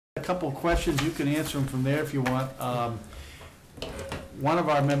A couple of questions, you can answer them from there if you want. One of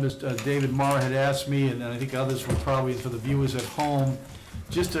our members, David Marr, had asked me, and I think others will probably, for the viewers at home,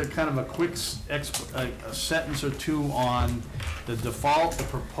 just a kind of a quick a sentence or two on the default, the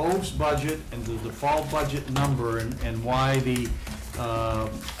proposed budget and the default budget number, and why the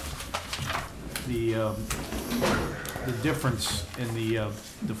difference in the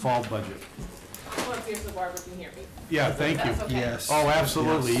default budget. Well, if so Barbara can hear me. Yeah, thank you. Okay. Yes. Oh,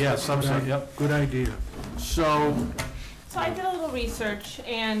 absolutely, yes. I'm sorry, yep. Good idea. So I did a little research,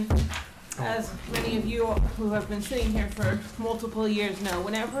 and as many of you who have been sitting here for multiple years know,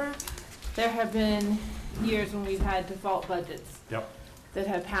 whenever there have been years when we've had default budgets that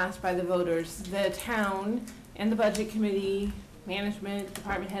have passed by the voters, the town and the budget committee, management,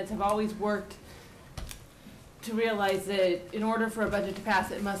 department heads have always worked to realize that in order for a budget to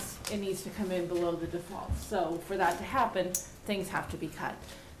pass, it needs to come in below the default. So for that to happen, things have to be cut.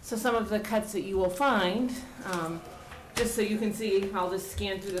 So some of the cuts that you will find, just so you can see, I'll just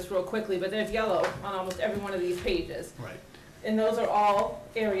scan through this real quickly, but there's yellow on almost every one of these pages. right. And those are all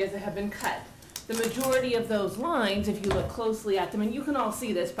areas that have been cut. The majority of those lines, if you look closely at them, and you can all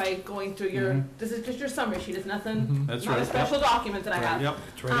see this by going through your, this is just your summary sheet, it's nothing, That's not right. a special document that I have. Yep.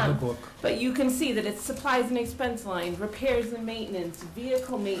 It's right in the book. But you can see that it's supplies and expense lines, repairs and maintenance,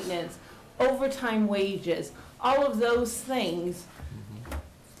 vehicle maintenance, overtime wages, all of those things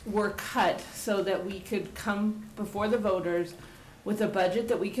were cut so that we could come before the voters with a budget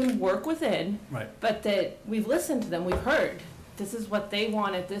that we can work within, Right. but that we've listened to them, we've heard. This is what they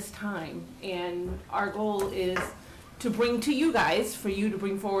want at this time, and our goal is to bring to you guys, for you to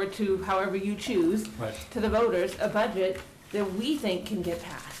bring forward to however you choose, Right. to the voters, a budget that we think can get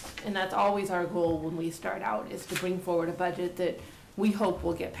passed. And that's always our goal when we start out, is to bring forward a budget that we hope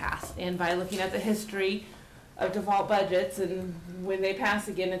will get passed. And by looking at the history of default budgets, and when they pass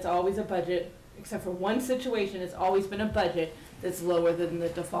again, it's always a budget, except for one situation, it's always been a budget that's lower than the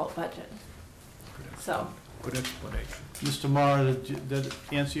default budget. So. Good explanation. Mr. Mara, did it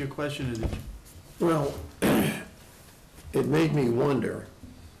answer your question, or did you? Well, it made me wonder,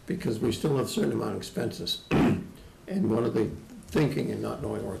 because we still have a certain amount of expenses. And one of the thinking and not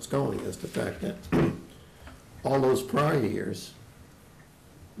knowing where it's going is the fact that all those prior years,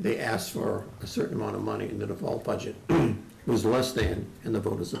 they asked for a certain amount of money in the default budget was less than, and the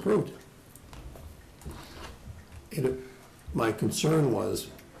voters approved it. My concern was,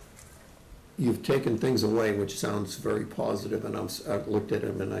 you've taken things away, which sounds very positive, and I looked at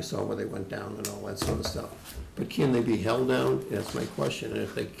them and I saw where they went down and all that sort of stuff. But can they be held down? That's my question. And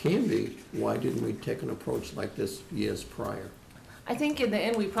if they can be, why didn't we take an approach like this years prior? I think in the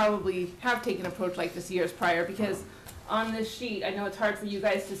end, we probably have taken an approach like this years prior, because on this sheet, I know it's hard for you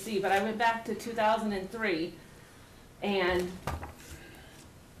guys to see, but I went back to 2003, and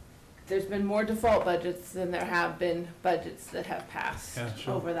there's been more default budgets than there have been budgets that have passed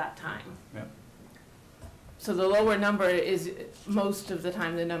over that time. Yeah. So the lower number is most of the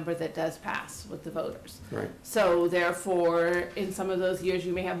time the number that does pass with the voters. Right. So therefore, in some of those years,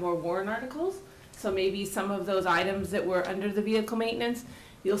 you may have more warrant articles. So maybe some of those items that were under the vehicle maintenance,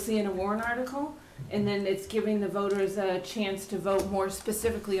 you'll see in a warrant article, and then it's giving the voters a chance to vote more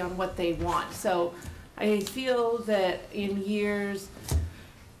specifically on what they want. So I feel that in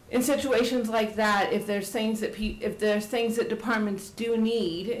situations like that, if there's things that departments do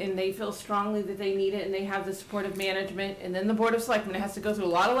need, and they feel strongly that they need it, and they have the support of management, and then the Board of Selectmen, it has to go through a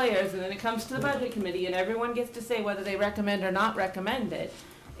lot of layers, and then it comes to the Budget Committee, and everyone gets to say whether they recommend or not recommend it.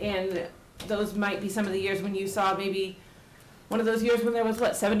 And those might be some of the years when you saw maybe one of those years when there was,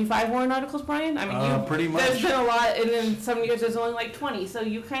 what, 75 warrant articles, Brian? I mean, pretty much. There's been a lot, and then some years there's only like 20. So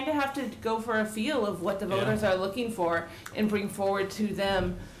you kind of have to go for a feel of what the voters are looking for and bring forward to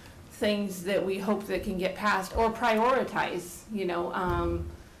them things that we hope that can get passed, or prioritize. You know,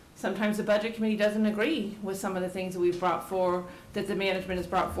 sometimes the Budget Committee doesn't agree with some of the things that we've brought forward, that the management has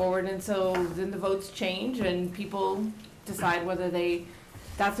brought forward, and so then the votes change and people decide whether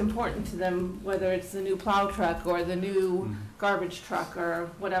that's important to them, whether it's the new plow truck or the new garbage truck or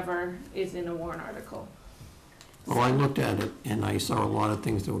whatever is in a warrant article. Well, I looked at it and I saw a lot of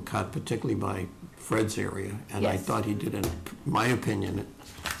things that were cut, particularly by Fred's area, and I thought he did, in my opinion,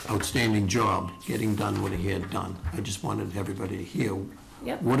 outstanding job getting done what he had done. I just wanted everybody to hear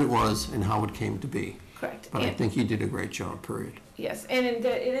what it was and how it came to be. Correct. But I think he did a great job, period. Yes, and it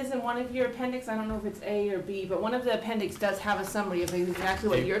is in one of your appendix. I don't know if it's A or B, but one of the appendix does have a summary of exactly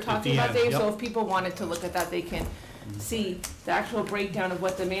what you're talking about, Dave. So if people wanted to look at that, they can see the actual breakdown of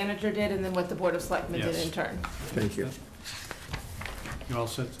what the manager did and then what the Board of Selectmen did in turn. Thank you. You all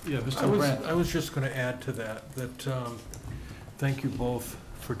said, yeah, Mr. Brandt. I was just going to add to that, thank you both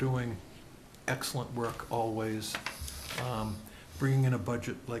for doing excellent work always. Bringing in a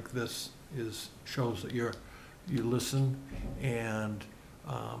budget like this shows that you listen, and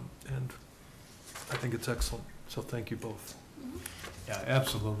I think it's excellent, so thank you both. Yeah,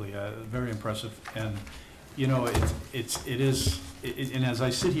 absolutely, very impressive, and, you know, and as I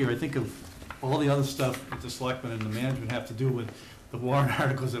sit here, I think of all the other stuff that the selectmen and the management have to do with the warrant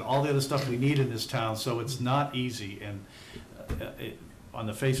articles and all the other stuff we need in this town, so it's not easy, and on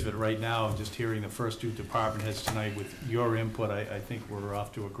the face of it right now, just hearing the first two department heads tonight with your input, I think we're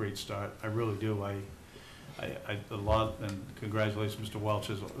off to a great start. I really do. A lot, and congratulations, Mr. Welch,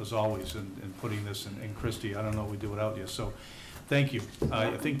 as always, in putting this, and Christie, I don't know what we'd do without you, so thank you.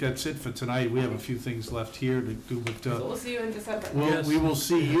 I think that's it for tonight. We have a few things left here to do, but So we'll see you in December. Yes. we will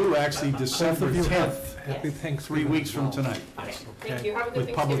see you actually December Both of you 10th, Happy Yes. Thanksgiving. 3 weeks from as well. tonight. Okay, thank you. Have a good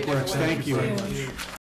With Public Thanksgiving, Works. everyone. Thank you.